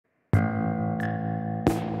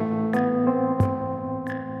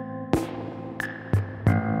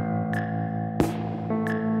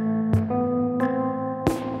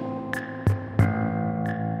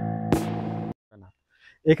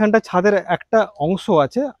এখানটা ছাদের একটা অংশ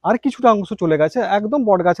আছে, আর কিছুটা অংশ চলে গেছে একদম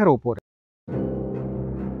বটগাছের ওপরে।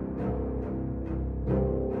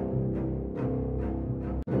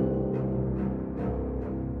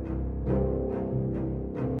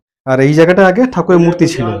 আর এই জায়গাটা আগে ঠাকুরের মূর্তি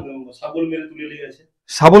ছিল, শাবল মেরে তুলে নিয়ে গেছে।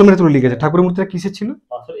 শাবল মেরে তুলে নিয়ে গেছে। ঠাকুরের মূর্তিটা কিসের ছিল?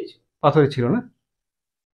 পাথরের ছিল না?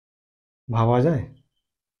 ভাবা যায়।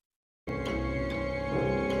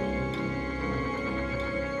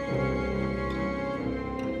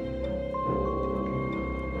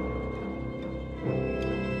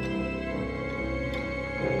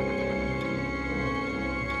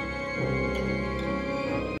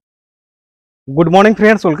 Good morning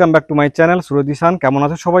friends, welcome back to my channel Suraj. কেমন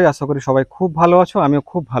আছো সবাই? আশা করি সবাই খুব ভালো আছো, আমিও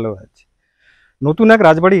খুব ভালো আছি। নতুন এক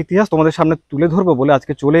রাজবাড়ি ইতিহাস তোমাদের সামনে তুলে ধরবো বলে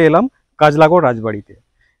আজকে চলে এলাম কাজলাগড় রাজবাড়িতে।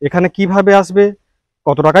 এখানে কিভাবে আসবে,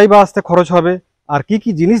 কত টাকাই বা আসতে খরচ হবে, আর কি কি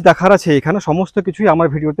জিনিস দেখার আছে এখানে, সমস্ত কিছুই আমার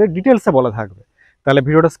ভিডিওতে ডিটেলসে বলা থাকবে। তাহলে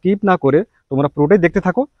ভিডিওটা স্কিপ না করে তোমরা পুরোটাই দেখতে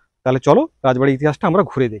থাকো। তাহলে চলো রাজবাড়ি ইতিহাসটা আমরা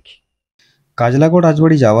ঘুরে দেখি। কাজলাগড়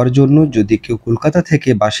রাজবাড়ি যাওয়ার জন্য যদি কেউ কলকাতা থেকে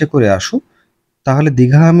বাসে করে আসো, তাহলে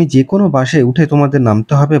দীঘাগামী যে কোনো বাসে উঠে তোমাদের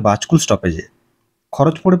নামতে হবে বাজকুল স্টপেজে।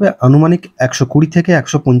 খরচ পড়বে আনুমানিক 120 থেকে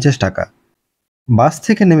 150 টাকা। বাস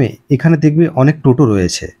থেকে নেমে এখানে দেখবে অনেক টোটো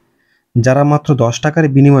রয়েছে, যারা মাত্র 10 টাকার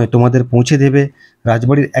বিনিময়ে তোমাদের পৌঁছে দেবে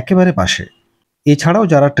রাজবাড়ির একেবারে পাশে। এছাড়াও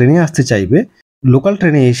যারা ট্রেনে আসতে চাইবে, লোকাল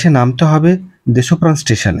ট্রেনে এসে নামতে হবে দেশপ্রাণ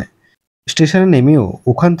স্টেশনে। স্টেশনে নেমেও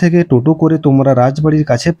ওখান থেকে টোটো করে তোমরা রাজবাড়ির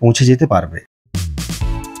কাছে পৌঁছে যেতে পারবে।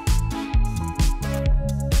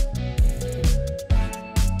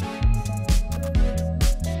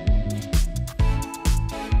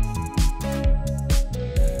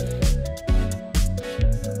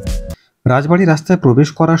 রাজবাড়ি রাস্তায় প্রবেশ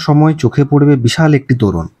করার সময় চোখে পড়বে বিশাল একটি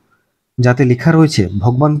তোরণ, যাতে লেখা রয়েছে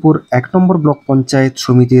ভগবানপুর 1 নম্বর ব্লক পঞ্চায়েত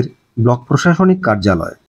সমিতির ব্লক প্রশাসনিক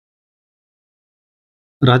কার্যালয়।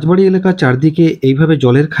 রাজবাড়ি এলাকা চারদিকে এইভাবে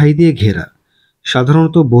জলের খাই দিয়ে ঘেরা,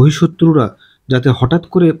 সাধারণত বহিঃশত্রুরা যাতে হঠাৎ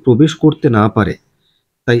করে প্রবেশ করতে না পারে,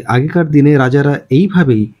 তাই আগেকার দিনে রাজারা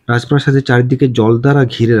এইভাবেই রাজপ্রাসাদের চারদিকে জল দ্বারা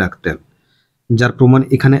ঘিরে রাখতেন, যার প্রমাণ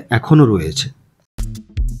এখানে এখনও রয়েছে।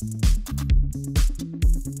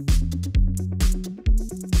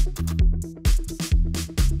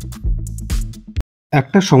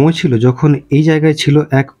 একটা সময় ছিল যখন এই জায়গায় ছিল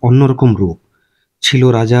এক অন্যরকম রূপ, ছিল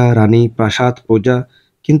রাজা রানী, প্রাসাদ, প্রজা,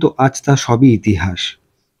 কিন্তু আজ তা সবই ইতিহাস।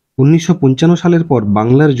 1955 সালের পর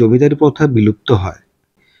বাংলার জমিদারি প্রথা বিলুপ্ত হয়,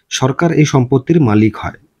 সরকার এই সম্পত্তির মালিক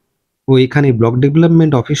হয় ও এখানে ব্লক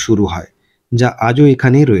ডেভেলপমেন্ট অফিস শুরু হয়, যা আজও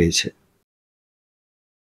এখানেই রয়েছে।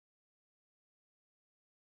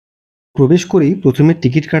 প্রবেশ করেই প্রথমে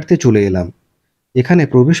টিকিট কাটতে চলে এলাম। এখানে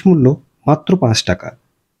প্রবেশ মূল্য মাত্র 5 টাকা।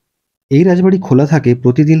 এই রাজবাড়ি খোলা থাকে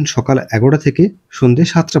প্রতিদিন সকাল 11টা থেকে সন্ধ্যে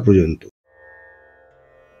 7টা পর্যন্ত।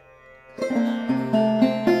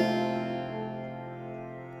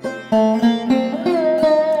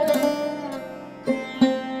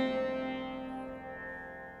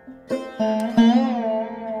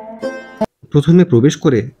 প্রথমে প্রবেশ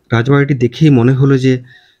করে রাজবাড়িটি দেখেই মনে হলো যে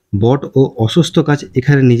বট ও অশ্বত্থ গাছ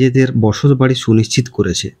এখানে নিজেদের বসতবাড়ি সুনিশ্চিত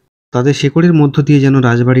করেছে। তাদের শেকড়ের মধ্য দিয়ে যেন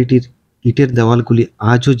রাজবাড়িটির ইটের দেওয়ালগুলি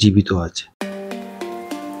আজও জীবিত আছে।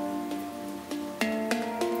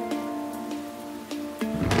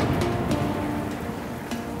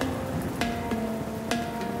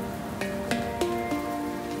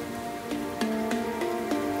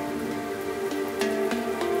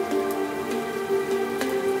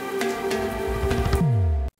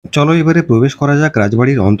 চলো এবারে প্রবেশ করা যাক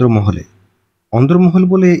রাজবাড়ির অন্দরমহলে। অন্দরমহল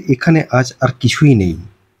বলে এখানে আজ আর কিছুই নেই,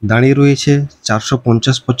 দাঁড়িয়ে রয়েছে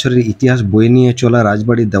 450 বছরের ইতিহাস বয়ে নিয়ে চলা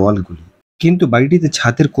রাজবাড়ির দেওয়ালগুলি। কিন্তু বাড়িটিতে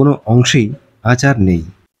ছাদের কোনো অংশেই আজ আর নেই।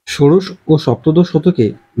 ষোড়শ ও সপ্তদশ শতকে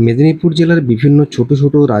মেদিনীপুর জেলার বিভিন্ন ছোট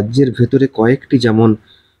ছোট রাজ্যের ভেতরে কয়েকটি, যেমন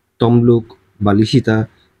তমলুক, বালিসিতা,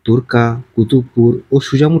 তুর্কা, কুতুবপুর ও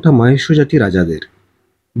সুজামুঠা মাহেশ্ব জাতি রাজাদের।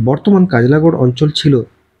 বর্তমান কাজলাগড় অঞ্চল ছিল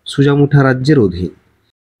সুজামুঠা রাজ্যের অধীন।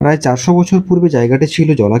 প্রায় 400 বছর পূর্বে জায়গাটি ছিল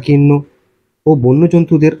জলাকীর্ণ ও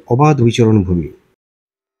বন্যজন্তুদের অবাধ বিচরণ ভূমি।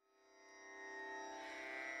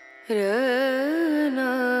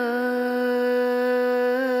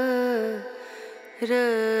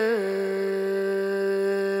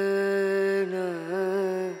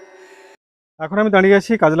 এখন আমি দাঁড়িয়ে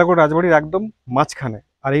আছি কাজলাগড় রাজবাড়ির একদম মাঝখানে।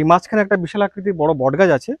 আর এই মাঝখানে একটা বিশাল আকৃতির বড় বটগাছ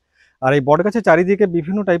আছে। আর এই বটগাছের চারিদিকে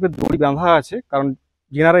বিভিন্ন টাইপের দড়ি বাঁধা আছে, কারণ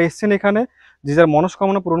যেনারা এসছেন এখানে যে যার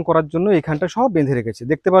মনস্কামনা পূরণ করার জন্য এখানটা সব বেঁধে রেখেছে,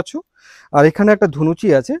 দেখতে পাচ্ছ। আর এখানে একটা ধুনুচি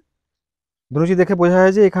আছে, ধুনুচি দেখে বোঝা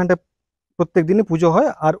যায় যে এখানটা প্রত্যেক দিনই পুজো হয়।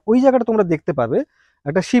 আর ওই জায়গাটা তোমরা দেখতে পাবে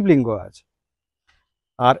একটা শিবলিঙ্গ আছে।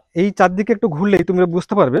 আর এই চারদিকে একটু ঘুরলেই তুমি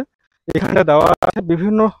বুঝতে পারবে এখানটা দেওয়া আছে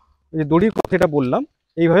বিভিন্ন যে দড়ির কথা এটা বললাম,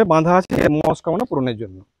 এইভাবে বাঁধা আছে মনস্কামনা পূরণের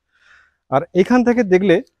জন্য। আর এখান থেকে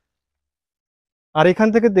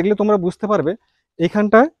দেখলে তোমরা বুঝতে পারবে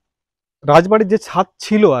এখানটায় রাজবাড়ির যে ছাদ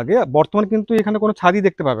ছিল আগে, বর্তমানে কিন্তু এখানে কোনো ছাদই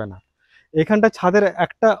দেখতে পাবে না। এখানটা ছাদের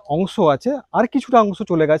একটা অংশ আছে, আর কিছুটা অংশ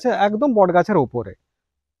চলে গেছে একদম বটগাছের ওপরে।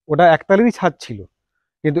 ওটা একতলারই ছাদ ছিল,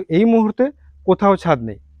 কিন্তু এই মুহূর্তে কোথাও ছাদ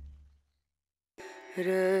নেই।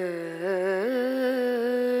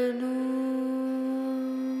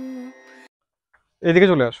 এদিকে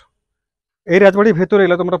চলে আসো। এই রাজবাড়ির ভেতরে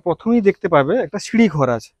এলে তোমরা প্রথমেই দেখতে পাবে একটা সিঁড়ি ঘর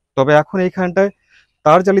আছে, তবে এখন এইখানটায়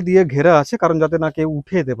তার জালি দিয়ে ঘেরা আছে, কারণ যাতে না কেউ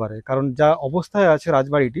উঠে যেতে পারে, কারণ যা অবস্থায় আছে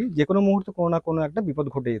রাজবাড়িটি যে কোনো মুহূর্তে কোনো না কোনো একটা বিপদ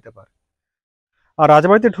ঘটে যেতে পারে। আর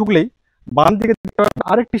রাজবাড়িতে ঢুকলেই বাম দিকে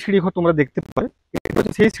আরেকটি সিঁড়ি ঘর তোমরা দেখতে পাবে, এটা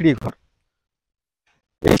হচ্ছে সেই সিঁড়ি ঘর।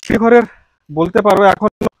 এই সিঁড়ি ঘরের বলতে পারো এখন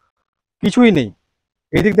কিছুই নেই।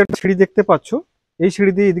 এই দিক দিয়ে একটা সিঁড়ি দেখতে পাচ্ছ, এই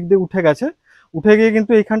সিঁড়ি দিয়ে এদিক দিয়ে উঠে গেছে, উঠে গিয়ে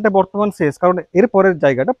কিন্তু এইখানটা বর্তমান শেষ, কারণ এর পরের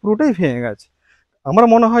জায়গাটা পুরোটাই ভেঙে গেছে। আমার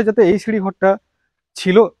মনে হয় যাতে এই সিঁড়ি ঘরটা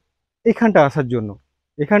ছিল এইখানটা আসার জন্য,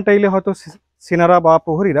 এখানটা এলে হয়তো সেনারা বা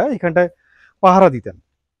প্রহরীরা এখানটায় পাহারা দিতেন।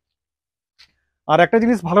 আর একটা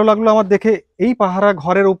জিনিস ভালো লাগলো আমার দেখে, এই পাহারা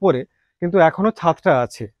ঘরের উপরে কিন্তু এখনো ছাদটা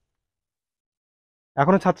আছে,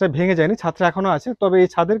 এখনো ছাদটা ভেঙে যায়নি, ছাদটা এখনো আছে, তবে এই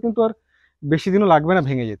ছাদের কিন্তু আর বেশি দিনও লাগবে না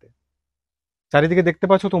ভেঙে যেতে। চারিদিকে দেখতে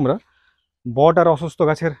পাচ্ছ তোমরা বট আর অসুস্থ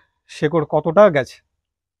গাছের শেকড় কতটা গেছে।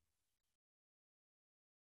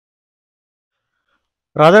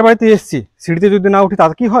 রাজার বাড়িতে এসেছি, সিঁড়িতে যদি না উঠি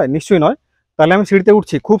তাতে কি হয়? নিশ্চয়ই নয়। তাহলে আমি সিঁড়িতে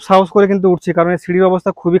উঠছি, খুব সাহস করে কিন্তু উঠছি, কারণ এই সিঁড়ির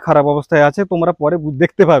অবস্থা খুবই খারাপ অবস্থায় আছে, তোমরা পরে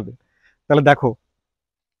দেখতে পাবে। তাহলে দেখো,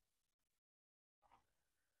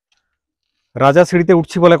 রাজা সিঁড়িতে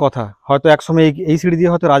উঠছি বলে কথা, হয়তো একসময় এই সিঁড়ি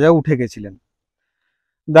দিয়ে হয়তো রাজাও উঠে গেছিলেন।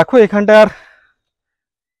 দেখো এখানটা আর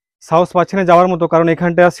সাহস পাচ্ছে না যাওয়ার মতো, কারণ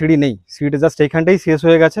এখানটা আর সিঁড়ি নেই, সিঁড়িটা জাস্ট এইখানটাই শেষ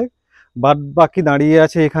হয়ে গেছে, বাদ বাকি দাঁড়িয়ে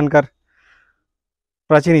আছে এখানকার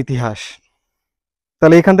প্রাচীন ইতিহাস।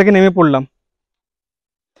 তাহলে এখান থেকে নেমে পড়লাম।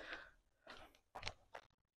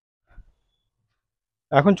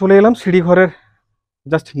 এখন চলে এলাম সিঁড়ি ঘরের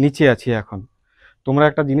জাস্ট নিচে আছি এখন। তোমরা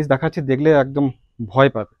একটা জিনিস দেখাচ্ছি, দেখলে একদম ভয়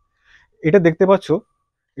পাবে। এটা দেখতে পাচ্ছ,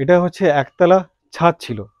 এটা হচ্ছে একতলা ছাদ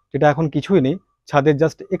ছিল, যেটা এখন কিছুই নেই। ছাদের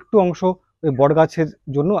জাস্ট একটু অংশ ওই বট গাছের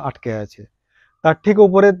জন্য আটকে আছে। তার ঠিক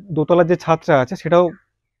উপরে দোতলার যে ছাদটা আছে সেটাও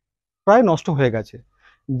প্রায় নষ্ট হয়ে গেছে,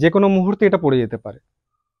 যে কোনো মুহূর্তে এটা পড়ে যেতে পারে।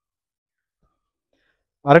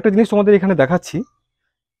 আরেকটা জিনিস তোমাদের এখানে দেখাচ্ছি,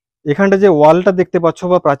 এখানটা যে ওয়ালটা দেখতে পাচ্ছ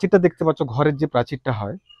বা প্রাচীরটা দেখতে পাচ্ছ, ঘরের যে প্রাচীরটা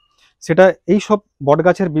হয়, সেটা এই সব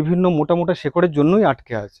বটগাছের বিভিন্ন মোটা মোটা শেকড়ের জন্যই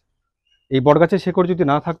আটকে আছে। এই বটগাছের শেকড় যদি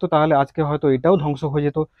না থাকতো তাহলে আজকে হয়তো এটাও ধ্বংস হয়ে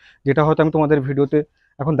যেত, যেটা হয়তো আমি তোমাদের ভিডিওতে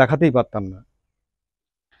এখন দেখাতেই পারতাম না।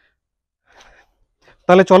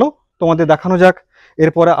 তাহলে চলো তোমাদের দেখানো যাক,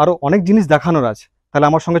 এরপরে আরো অনেক জিনিস দেখানোর আছে, তাহলে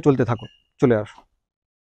আমার সঙ্গে চলতে থাকো, চলে আসো।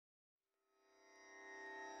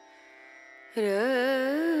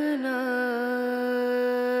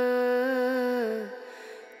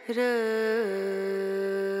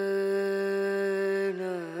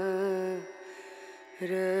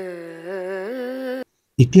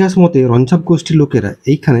 ইতিহাস মতে রঞ্ছাব গোষ্ঠীর লোকেরা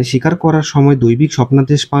এইখানে শিকার করার সময় দৈবিক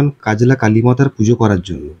স্বপ্নাদেশ পান কাজলা কালীমাতার পুজো করার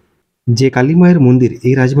জন্য, যে কালীমায়ের মন্দির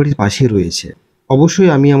এই রাজবাড়ির পাশে রয়েছে। অবশ্যই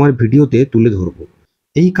আমি আমার ভিডিওতে তুলে ধরব।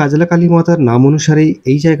 এই কাজলা কালীমাতার নাম অনুসারেই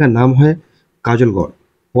এই জায়গার নাম হয় কাজলগড়,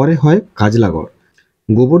 পরে হয় কাজলাগড়।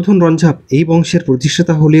 গোবর্ধন রঞ্ছাব এই বংশের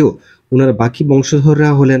প্রতিষ্ঠাতা হলেও ওনার বাকি বংশধররা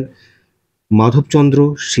হলেন মাধবচন্দ্র,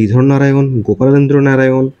 শ্রীধর নারায়ণ, গোপালেন্দ্র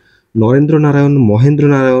নারায়ণ, নরেন্দ্র নারায়ণ, মহেন্দ্র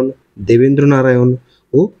নারায়ণ, দেবেন্দ্র নারায়ণ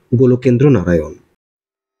ও গোলকেন্দ্র নারায়ণ।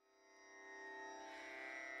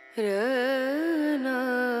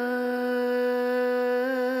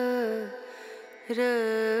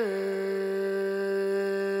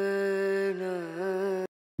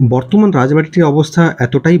 বর্তমান রাজবাড়িটির অবস্থা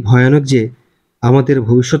এতটাই ভয়ানক যে আমাদের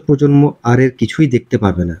ভবিষ্যৎ প্রজন্ম আর এর কিছুই দেখতে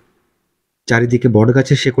পাবে না। চারিদিকে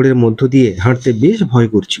বটগাছের শেকড়ের মধ্য দিয়ে হাঁটতে বেশ ভয়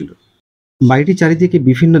করছিল। বাড়িটির চারিদিকে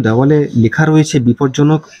বিভিন্ন দেওয়ালে লেখা রয়েছে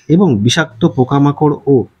বিপজ্জনক এবং বিষাক্ত পোকামাকড়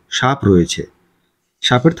ও সাপ রয়েছে।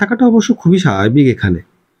 সাপের থাকাটা অবশ্য খুবই স্বাভাবিক এখানে,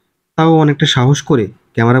 তাও অনেকটা সাহস করে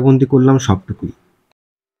ক্যামেরাবন্দি করলাম সবটুকুই।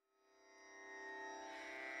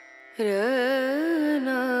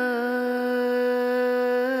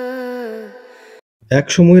 এক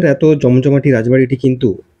সময়ের এত জমজমাটি রাজবাড়িটি কিন্তু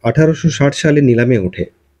 1860 সালে নিলামে ওঠে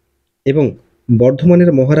এবং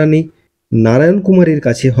বর্ধমানের মহারানী নারায়ণ কুমারীর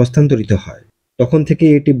কাছে হস্তান্তরিত হয়। তখন থেকে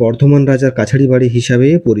এটি বর্ধমান রাজার কাছারি বাড়ি হিসাবে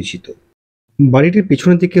পরিচিত। বাড়িটির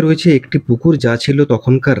পেছনের দিকে রয়েছে একটি পুকুর, যা ছিল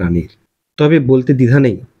তখনকার রানীর। তবে বলতে দ্বিধা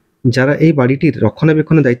নেই, যারা এই বাড়িটির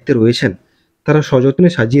রক্ষণাবেক্ষণের দায়িত্বে রয়েছেন তারা সযত্নে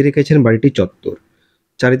সাজিয়ে রেখেছেন বাড়িটির চত্বর।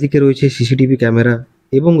 চারিদিকে রয়েছে সিসিটিভি ক্যামেরা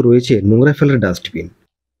এবং রয়েছে নোংরা ফেলার ডাস্টবিন।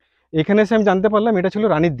 এখানে এসে আমি জানতে পারলাম এটা ছিল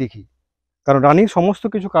রানীর দিঘি, কারণ রানীর সমস্ত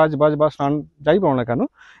কিছু কাজ বাজ বা স্নান যাই বলো না কেন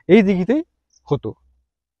এই দিঘিতেই হতো।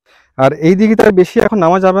 আর এই দিঘিতে আর বেশি এখন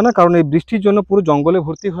নামা যাবে না, কারণ এই বৃষ্টির জন্য পুরো জঙ্গলে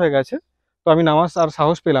ভর্তি হয়ে গেছে। তো আমি নামার আর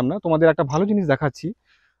সাহস পেলাম না। তোমাদের একটা ভালো জিনিস দেখাচ্ছি,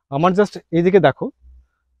 আমার জাস্ট এইদিকে দেখো,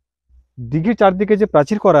 দিঘির চারদিকে যে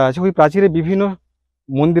প্রাচীর করা আছে ওই প্রাচীরে বিভিন্ন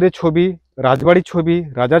মন্দিরের ছবি, রাজবাড়ির ছবি,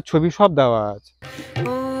 রাজার ছবি সব দেওয়া আছে।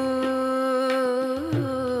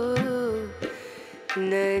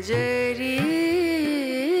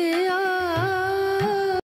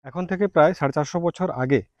 এখন থেকে প্রায় 450 বছর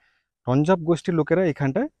আগে পঞ্জাব গোষ্ঠীর লোকেরা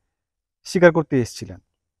এখানটায় শিকার করতে এসেছিলেন।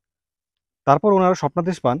 তারপর ওনারা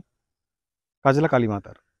স্বপ্নাদেশ পান কাজলা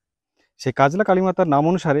কালীমাতার। সেই কাজলা কালীমাতার নাম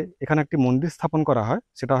অনুসারে এখানে একটি মন্দির স্থাপন করা হয়,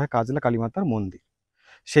 সেটা হয় কাজলা কালীমাতার মন্দির।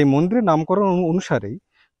 সেই মন্দিরের নামকরণ অনুসারেই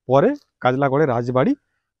পরে কাজলাগড়ে রাজবাড়ি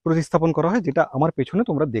প্রতিস্থাপন করা হয়, যেটা আমার পেছনে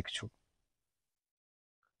তোমরা দেখছো।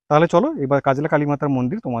 তাহলে চলো এবার কাজলা কালীমাতার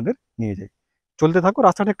মন্দির তোমাদের নিয়ে যাই। চলতে থাকো,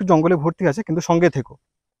 রাস্তাটা একটু জঙ্গলে ভর্তি আছে, কিন্তু সঙ্গে থেকো।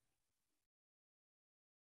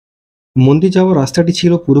 মন্দির যাওয়ার রাস্তাটি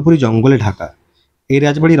ছিল পুরোপুরি জঙ্গলে ঢাকা। এই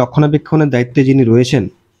রাজবাড়ি রক্ষণাবেক্ষণের দায়িত্বে যিনি রয়েছেন,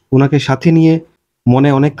 ওনাকে সাথে নিয়ে মনে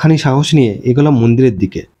অনেকখানি সাহস নিয়ে এগোলাম মন্দিরের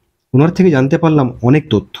দিকে। ওনার থেকে জানতে পারলাম অনেক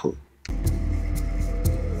তথ্য।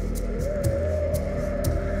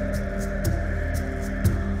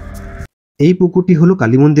 এই পুকুরটি হলো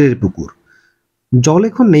কালী মন্দিরের পুকুর। জল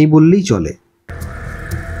এখন নেই বললেই চলে।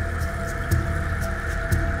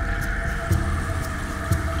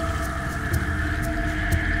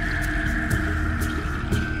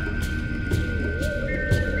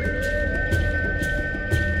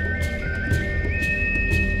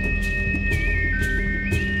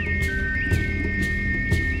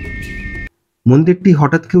 মন্দিরটি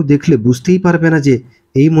হঠাৎ কেউ দেখলে বুঝতেই পারবে না যে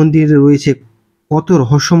এই মন্দিরে রয়েছে কত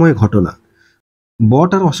রহস্যময় ঘটনা।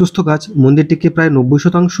 বট আর অসুস্থ গাছ মন্দিরটিকে প্রায়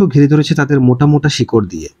 90% ঘিরে ধরেছে তাদের মোটা মোটা শিকড়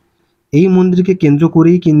দিয়ে। এই মন্দিরকে কেন্দ্র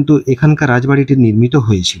করেই কিন্তু এখানকার রাজবাড়িটি নির্মিত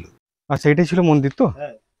হয়েছিল। আচ্ছা, এটাই ছিল মন্দির তো?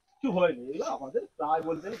 হ্যাঁ, কিছু হয়নি, এগুলো আমাদের প্রায়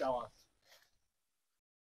বলতে যাওয়া।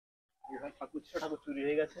 এখানে ঠাকুর ছিল, ঠাকুর চুরি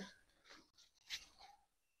হয়ে গেছে।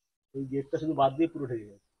 ওই গেটটা শুধু বাদ দিয়ে পুরো ঢেকে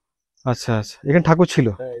গেছে। আচ্ছা আচ্ছা, এখানে ঠাকুর ছিল?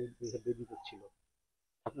 হ্যাঁ, এই দেবী ছিল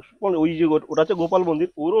ঠাকুর, মানে ওই যে ওটা হচ্ছে গোপাল মন্দির,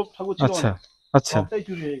 পুরো ঠাকুর ছিল। আচ্ছা আচ্ছা, সবটাই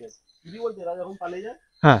চুরি হয়ে গেছে। চুরি বলতে এরা যখন পালিয়ে যায়,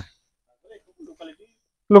 হ্যাঁ, তারপরে একটু লোকালিটি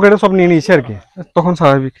লোকেরা সব নিয়ে নিয়েছে আর কি, তখন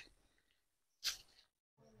স্বাভাবিক।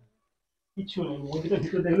 কিচ্ছু নেই। মন্দিরের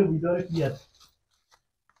ভিতরে দেখলে বুঝতে পারবে কি আছে।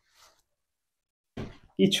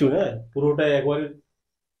 কিচ্ছু, হ্যাঁ, পুরোটাই একবারে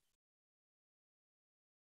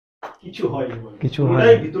কিছু হয়নি। কিছু পুরোটাই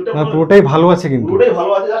হয়নি, ভিতরটা না পুরোটাই ভালো আছে কিন্তু। পুরোটাই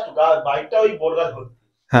ভালো আছে, জাস্ট বাইকটা ওই বড়গাছ ভর্তি।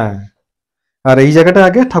 হ্যাঁ, আর এই জায়গাটা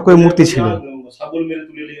আগে ঠাকুরের মূর্তি ছিল। শাবল মেরে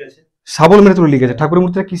তুলে নিয়ে গেছে। শাবল মেরে তুলে লিখেছে। ঠাকুরের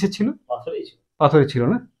মূর্তিটা কিসের ছিল? পাথরেই ছিল। পাথরের ছিল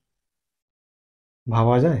না?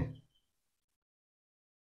 ভাবা যায়।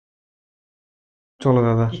 চলো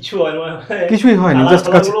দাদা, কিছু হয়নি, কিছুই হয়নি, জাস্ট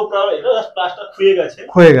কাছে এটা জাস্ট প্লাস্টার খুয়ে গেছে,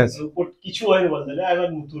 হয়ে গেছে। উপর কিছু হয়নি বলতে গেলে, একবার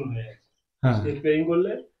নতুন হয়ে গেছে। হ্যাঁ, রিপেয়ারিং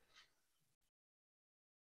করলে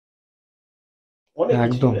অনেক কিছু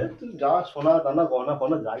একদম যা সোনা দানা গহনা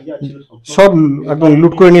ফনা যাই যা ছিল সব একদম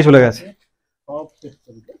লুট করে নিয়ে চলে গেছে। সব শেষ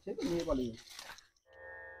করে দিয়েছে, নিয়ে পালিয়ে গেছে।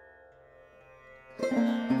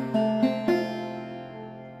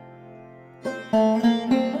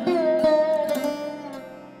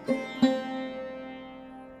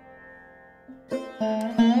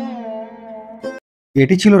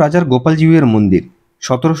 এটি ছিল রাজার গোপালজিউয়ের মন্দির।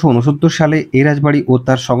 1769 সালে এই রাজবাড়ি ও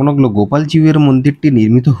তার সংলগ্ন গোপালজিউয়ের মন্দিরটি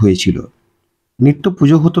নির্মিত হয়েছিল। নিত্য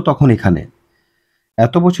পুজো হতো তখন এখানে।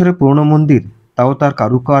 এত বছরের পুরনো মন্দির, তাও তার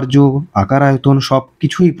কারুকার্য, আকার আয়তন সব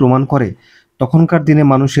কিছুই প্রমাণ করে তখনকার দিনে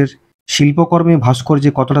মানুষের শিল্পকর্মে ভাস্কর্যে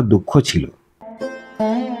কতটা দক্ষ ছিল।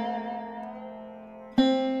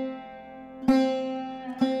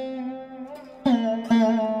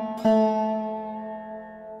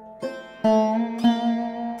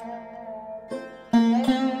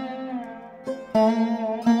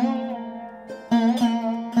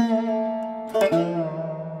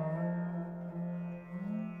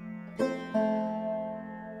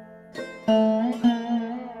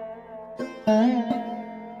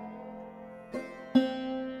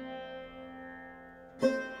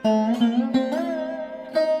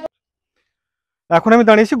 এখন আমি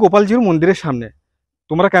দাঁড়িয়েছি গোপালজির মন্দিরের সামনে।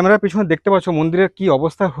 তোমরা ক্যামেরার পিছনে দেখতে পাচ্ছ মন্দিরের কি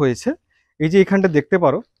অবস্থা হয়েছে। এই যে এখানটা দেখতে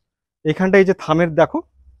পারো, এখানটা এই যে থামের, দেখো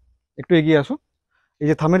একটু এগিয়ে আসো, এই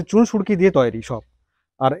যে থামের চুন সুড়কি দিয়ে তৈরি সব।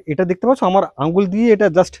 আর এটা দেখতে পাচ্ছ আমার আঙ্গুল দিয়ে এটা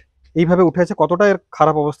জাস্ট এইভাবে উঠে আছে, কতটা এর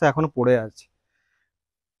খারাপ অবস্থা এখনো পড়ে আছে।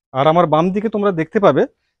 আর আমার বাম দিকে তোমরা দেখতে পাবে,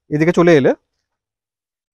 এদিকে চলে এলে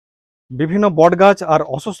বিভিন্ন বট গাছ আর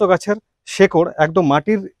অশ্বত্থ গাছের শেকড় একদম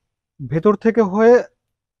মাটির ভেতর থেকে হয়ে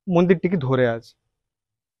মন্দিরটিকে ধরে আছে।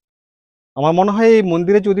 আমার মনে হয় এই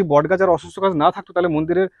মন্দিরে যদি বটগাছ আর অশ্বত্থ গাছ না থাকতো তাহলে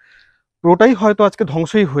মন্দিরের পুরোটাই হয়তো আজকে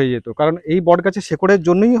ধ্বংসই হয়ে যেত, কারণ এই বটগাছের শেকড়ের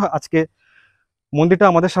জন্যই আজকে মন্দিরটা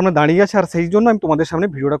আমাদের সামনে দাঁড়িয়ে আছে, আর সেই জন্য আমি তোমাদের সামনে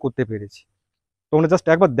ভিডিওটা করতে পেরেছি। তোমরা জাস্ট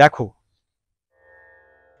একবার দেখো।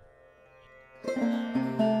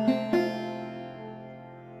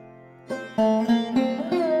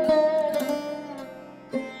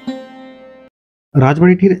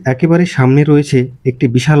 রাজবাড়িটির একেবারে সামনে রয়েছে একটি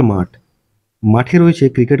বিশাল মাঠ। মাঠে রয়েছে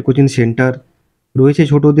ক্রিকেট কোচিং সেন্টার, রয়েছে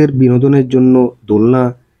ছোটদের বিনোদনের জন্য দোলনা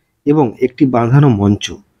এবং একটি বাঁধানো মঞ্চ।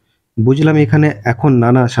 বুঝলাম এখানে এখন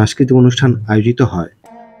নানা সাংস্কৃতিক অনুষ্ঠান আয়োজিত হয়।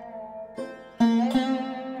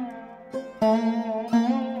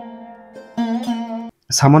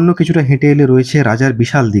 সামান্য কিছুটা হেঁটে এলে রয়েছে রাজার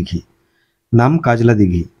বিশাল দিঘি, নাম কাজলা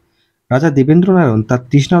দিঘি। রাজা দেবেন্দ্রনারায়ণ তার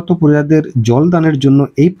তৃষ্ণার্ত প্রজাদের জল দানের জন্য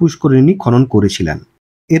এই পুষ্করিণী খনন করেছিলেন।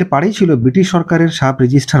 এর পাড়েই ছিল ব্রিটিশ সরকারের সাব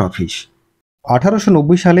রেজিস্ট্রার অফিস।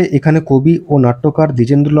 1890 সালে এখানে কবি ও নাট্যকার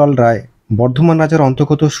দ্বিজেন্দ্রলাল রায় বর্ধমান রাজার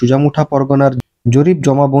অন্তর্গত সুজামুঠা পরগনার জরিপ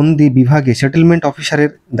জমাবন্দি বিভাগে সেটেলমেন্ট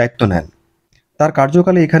অফিসারের দায়িত্ব নেন। তার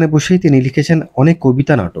কার্যকালে এখানে বসেই তিনি লিখেছেন অনেক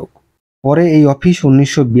কবিতা নাটক। পরে এই অফিস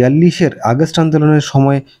 1942-এর আগস্ট আন্দোলনের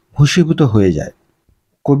সময় ভূষীভূত হয়ে যায়।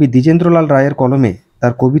 কবি দ্বিজেন্দ্রলাল রায়ের কলমে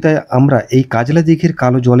তার কবিতায় আমরা এই কাজলা দিঘির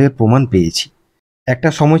কালো জলের প্রমাণ পেয়েছি। একটা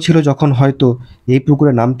সময় ছিল যখন হয়তো এই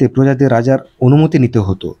পুকুরে নামতে প্রজাদের রাজার অনুমতি নিতে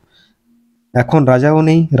হতো। এখন রাজাও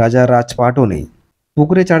নেই, রাজার রাজপাটও নেই।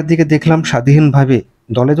 পুকুরে চারদিকে দেখলাম স্বাধীনভাবে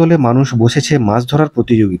দলে দলে মানুষ বসেছে মাছ ধরার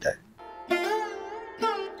প্রতিযোগিতায়।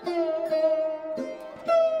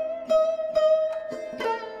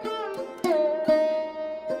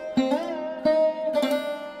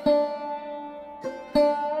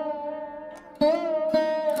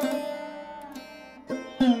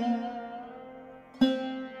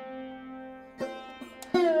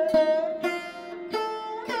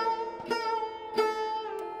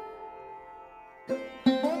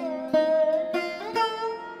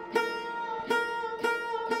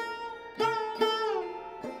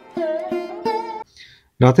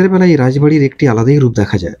 রাতের বেলায় এই রাজবাড়ির একটি আলাদাই রূপ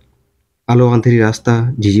দেখা যায়। আলো আঁধারি রাস্তা,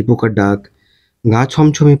 ঝিঝি পোকার ডাক, গা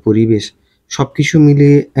ছমছমে পরিবেশ, সবকিছু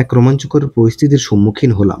মিলিয়ে এক রোমাঞ্চকর পরিস্থিতির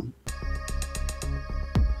সম্মুখীন হলাম।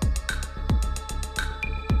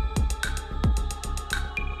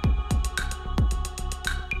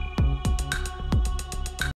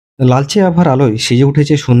 লালচে আভার আলোয় সেজে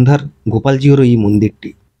উঠেছে সন্ধ্যার গোপালজিওর এই মন্দিরটি।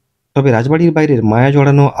 তবে রাজবাড়ির বাইরের মায়া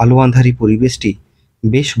জড়ানো আলো আঁধারি পরিবেশটি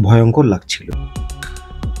বেশ ভয়ঙ্কর লাগছিল।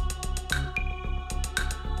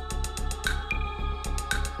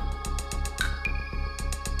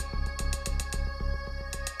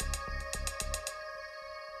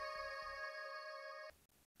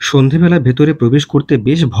 সন্ধেবেলা ভেতরে প্রবেশ করতে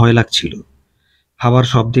বেশ ভয় লাগছিল। হাওয়ার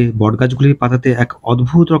শব্দে বটগাছগুলির পাতাতে এক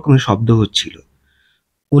অদ্ভুত রকমের শব্দ হচ্ছিল।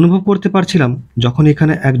 অনুভব করতে পারছিলাম যখন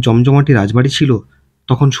এখানে এক জমজমাটি রাজবাড়ি ছিল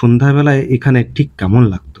তখন সন্ধ্যাবেলায় এখানে ঠিক কেমন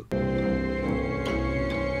লাগতো।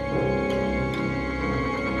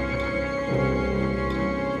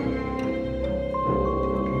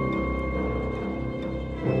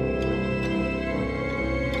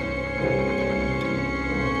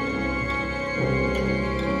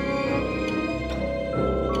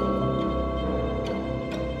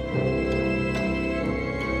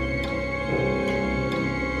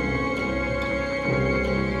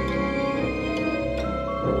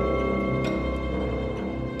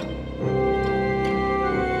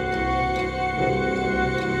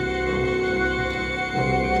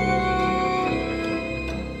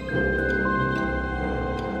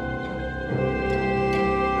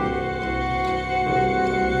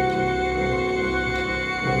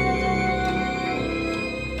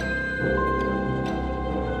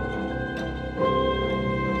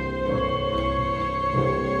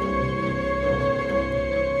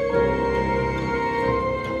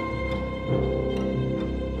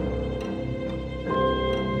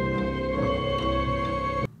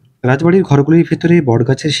 রাজবাড়ির ঘরগুলির ভেতরে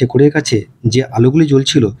বটগাছের শেকড়ের কাছে যে আলোগুলি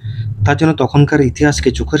জ্বলছিল তা যেন তখনকার ইতিহাসকে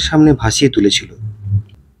চোখের সামনে ভাসিয়ে তুলেছিল।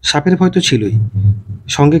 সাপের ভয় তো ছিলই,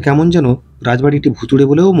 সঙ্গে কেমন যেন রাজবাড়িটি ভুতুড়ে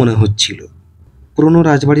বলেও মনে হচ্ছিল। পুরনো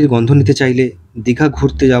রাজবাড়ির গন্ধ নিতে চাইলে দীঘা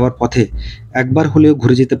ঘুরতে যাওয়ার পথে একবার হলেও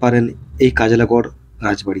ঘুরে যেতে পারেন এই কাজলাগড়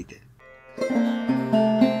রাজবাড়িতে।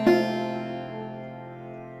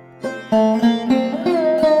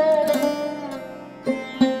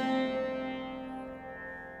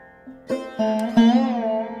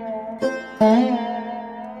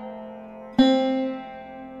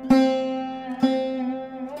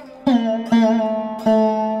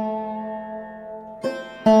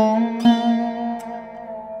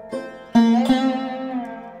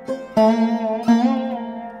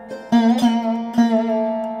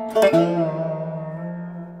 Thank you.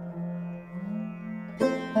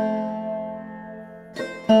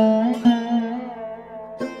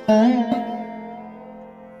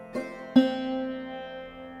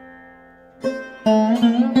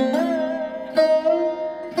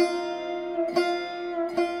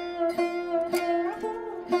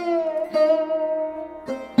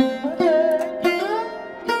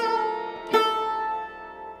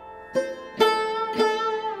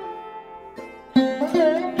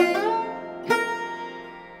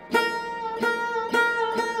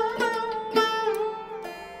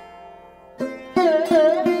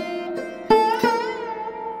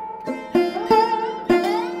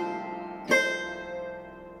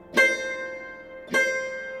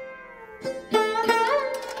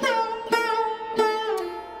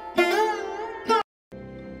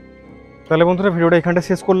 তাহলে বন্ধুরা ভিডিওটা এখানটা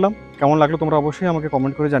শেষ করলাম। কেমন লাগলো তোমরা অবশ্যই আমাকে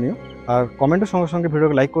কমেন্ট করে জানিও। আর কমেন্টের সঙ্গে সঙ্গে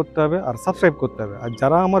ভিডিওকে লাইক করতে হবে আর সাবস্ক্রাইব করতে হবে। আর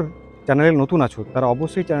যারা আমার চ্যানেলে নতুন আছো তারা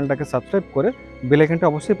অবশ্যই চ্যানেলটাকে সাবস্ক্রাইব করে বেল আইকনটা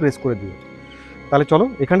অবশ্যই প্রেস করে দিও। তাহলে চলো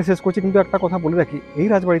এখানে শেষ করছি, কিন্তু একটা কথা বলে রাখি, এই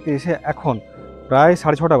রাজবাড়িতে এসে এখন প্রায়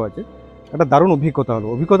 6:30 বাজে। একটা দারুণ অভিজ্ঞতা হলো।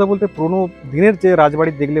 অভিজ্ঞতা বলতে পুরোনো দিনের যে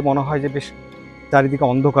রাজবাড়ি দেখলে মনে হয় যে বেশ চারিদিকে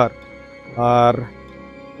অন্ধকার, আর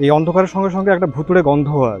এই অন্ধকারের সঙ্গে সঙ্গে একটা ভুতুড়ে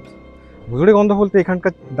গন্ধও আছে। ভুতুড়ে গন্ধ বলতে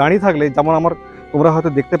এখানকার দাঁড়িয়ে থাকলে, যেমন আমার, তোমরা হয়তো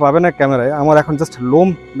দেখতে পাবে না ক্যামেরায়, আমার এখন জাস্ট লোম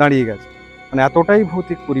দাঁড়িয়ে গেছে, মানে এতটাই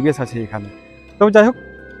ভৌতিক পরিবেশ আছে এখানে। তবে যাই হোক,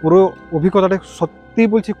 পুরো অভিজ্ঞতাটা সত্যিই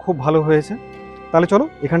বলছি খুব ভালো হয়েছে। তাহলে চলো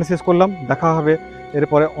এখানে শেষ করলাম, দেখা হবে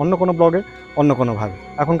এরপরে অন্য কোনো ব্লগে অন্য কোনোভাবে।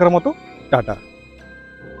 এখনকার মতো টাটা।